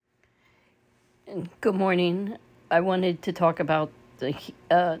Good morning. I wanted to talk about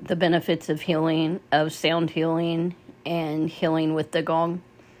the benefits of healing, of sound healing, and healing with the gong.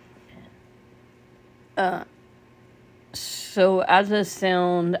 So, as a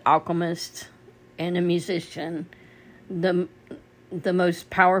sound alchemist and a musician, the the most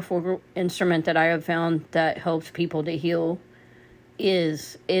powerful instrument that I have found that helps people to heal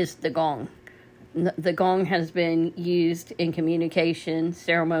is the gong. The gong has been used in communication,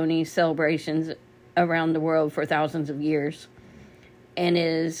 ceremonies, celebrations around the world for thousands of years, and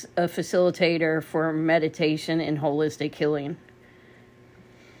is a facilitator for meditation and holistic healing.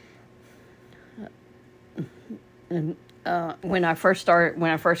 When I first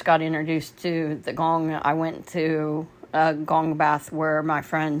got introduced to the gong, I went to a gong bath where my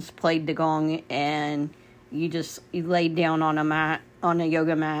friends played the gong, and you laid down on a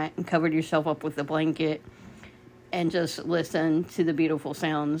yoga mat, and covered yourself up with a blanket, and just listened to the beautiful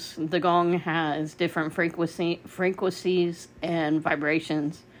sounds. The gong has different frequencies and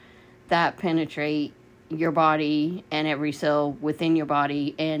vibrations that penetrate your body and every cell within your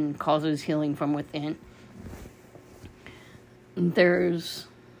body and causes healing from within. There's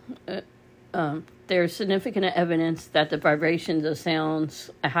significant evidence that the vibrations of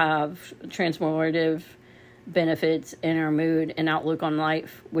sounds have transformative benefits in our mood and outlook on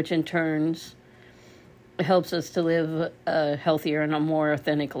life, which in turns helps us to live a healthier and a more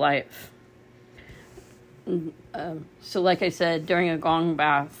authentic life. So like I said, during a gong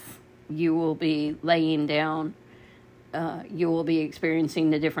bath, you will be laying down. You will be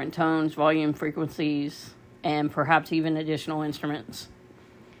experiencing the different tones, volume, frequencies, and perhaps even additional instruments.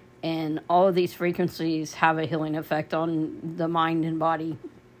 And all of these frequencies have a healing effect on the mind and body.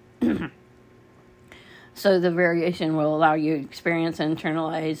 So the variation will allow you to experience and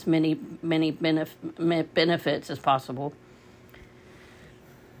internalize many benefits as possible.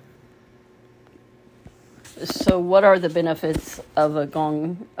 So what are the benefits of a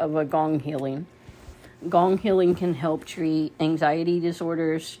gong healing? Gong healing can help treat anxiety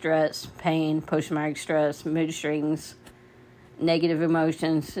disorders, stress, pain, post-traumatic stress, mood swings, negative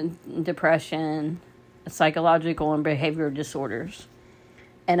emotions, depression, psychological and behavioral disorders.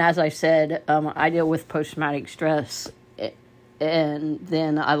 And as I said, I deal with post-traumatic stress, and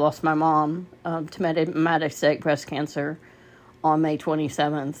then I lost my mom to metastatic breast cancer on May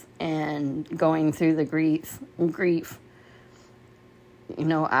 27th, and going through the grief,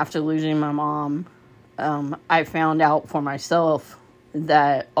 after losing my mom, I found out for myself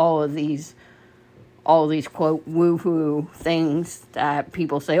that all of these quote woo-hoo things that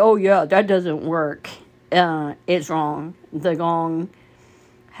people say, oh yeah, that doesn't work, it's wrong. The gong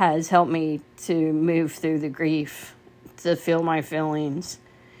has helped me to move through the grief, to feel my feelings,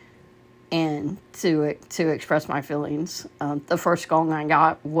 and to express my feelings. The first gong I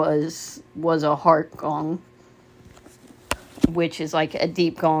got was a heart gong, which is like a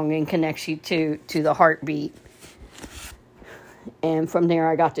deep gong and connects you to the heartbeat. And from there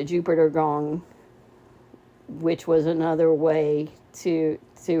I got the Jupiter gong, which was another way to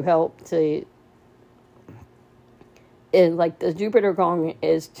help to... like the Jupiter gong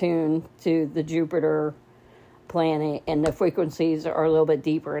is tuned to the Jupiter planet, and the frequencies are a little bit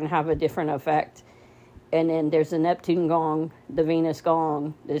deeper and have a different effect. And then there's the Neptune gong, the Venus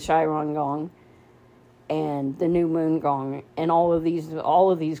gong, the Chiron gong, and the New Moon gong. And all of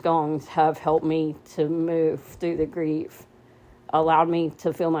these gongs have helped me to move through the grief, allowed me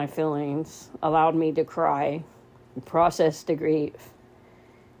to feel my feelings, allowed me to cry, process the grief,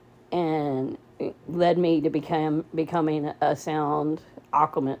 and led me to becoming a sound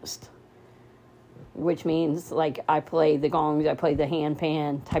alchemist, which means like I play the gongs, I play the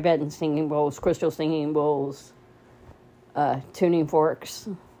handpan, Tibetan singing bowls, crystal singing bowls, tuning forks,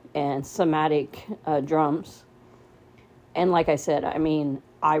 and somatic drums. And like I said,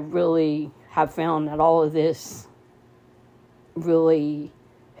 I really have found that all of this really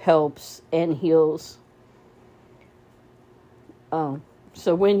helps and heals.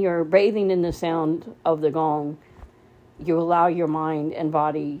 So when you're bathing in the sound of the gong, you allow your mind and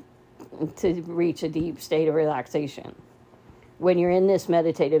body to reach a deep state of relaxation. When you're in this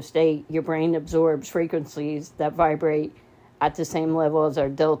meditative state, your brain absorbs frequencies that vibrate at the same level as our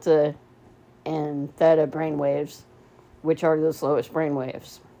delta and theta brainwaves, which are the slowest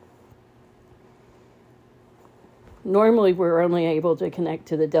brainwaves. Normally, we're only able to connect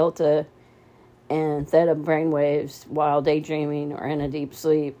to the delta and theta brainwaves while daydreaming or in a deep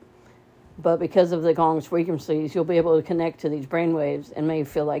sleep. But because of the gong's frequencies, you'll be able to connect to these brainwaves and may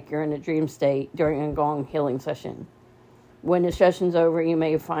feel like you're in a dream state during a gong healing session. When the session's over, you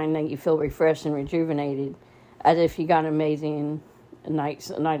may find that you feel refreshed and rejuvenated, as if you got an amazing night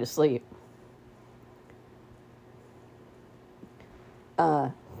of sleep.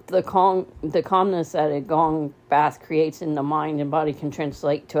 The calmness that a gong bath creates in the mind and body can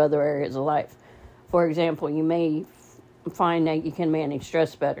translate to other areas of life. For example, you may find that you can manage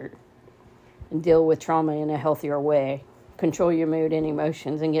stress better and deal with trauma in a healthier way, control your mood and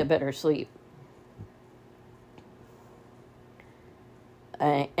emotions, and get better sleep.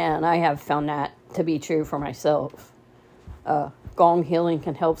 And I have found that to be true for myself. Gong healing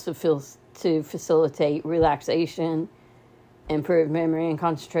can help to facilitate relaxation, improve memory and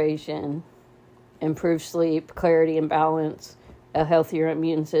concentration, improve sleep, clarity and balance, a healthier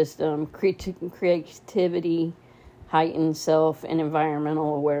immune system, creativity, heightened self and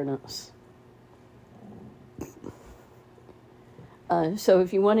environmental awareness. So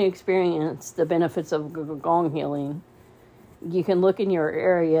if you want to experience the benefits of Gong healing, you can look in your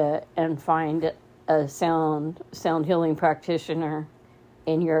area and find a sound healing practitioner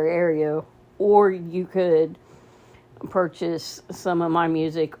in your area, or you could purchase some of my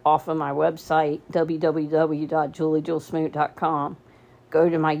music off of my website, www.juliejulesmoot.com. Go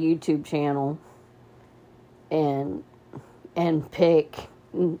to my YouTube channel and pick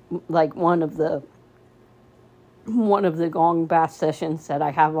like one of the Gong bath sessions that I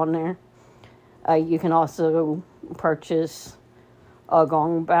have on there. You can also purchase a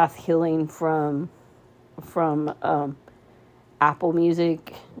Gong bath healing from Apple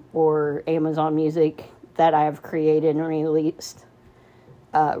Music or Amazon Music that I have created and released.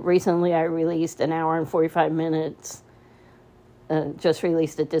 Recently, I released an hour and 45 minutes. Just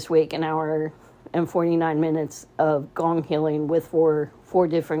released it this week, an hour and 49 minutes of Gong healing with four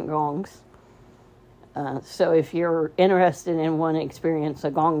different gongs. So if you're interested and want to experience a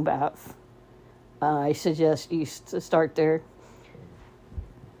Gong bath, I suggest you to start there.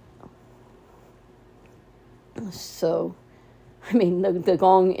 So, I mean, the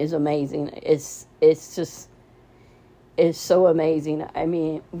Gong is amazing. It's so amazing. I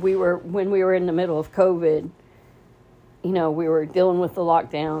mean, when we were in the middle of COVID, we were dealing with the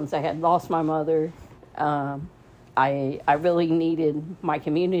lockdowns. I had lost my mother. I really needed my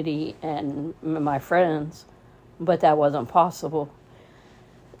community and my friends, but that wasn't possible.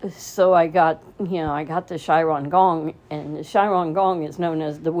 So I got the Chiron Gong, and the Chiron Gong is known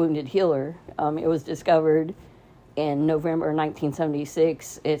as the Wounded Healer. It was discovered in November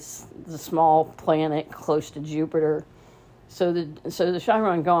 1976. It's the small planet close to Jupiter. So the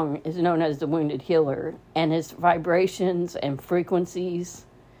Chiron Gong is known as the Wounded Healer, and its vibrations and frequencies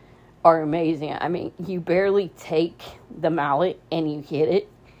are amazing. I mean, you barely take the mallet and you hit it,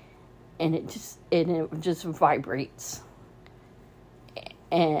 and it just vibrates.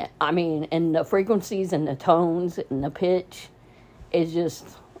 And I mean, and the frequencies and the tones and the pitch is just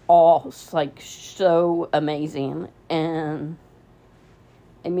all like so amazing. And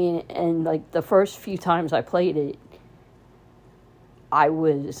I mean, and like the first few times I played it, I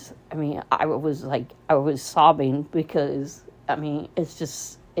was sobbing because I mean,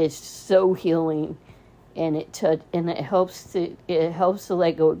 it's so healing, and it helps to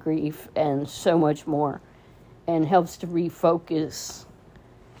let go of grief and so much more, and helps to refocus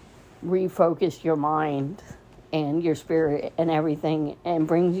your mind and your spirit and everything, and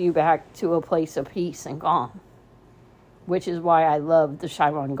brings you back to a place of peace and calm, which is why I love the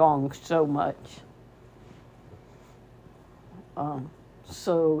Chiron Gong so much.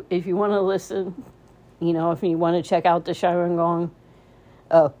 So if you want to listen, if you want to check out the Chiron Gong,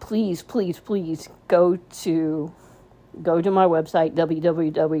 please go to my website,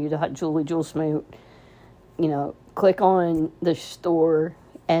 www.juliejulesmoot. Click on the store,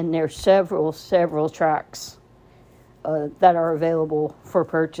 and there's several tracks that are available for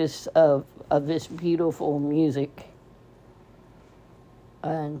purchase of this beautiful music.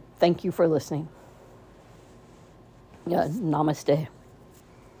 And thank you for listening. Namaste.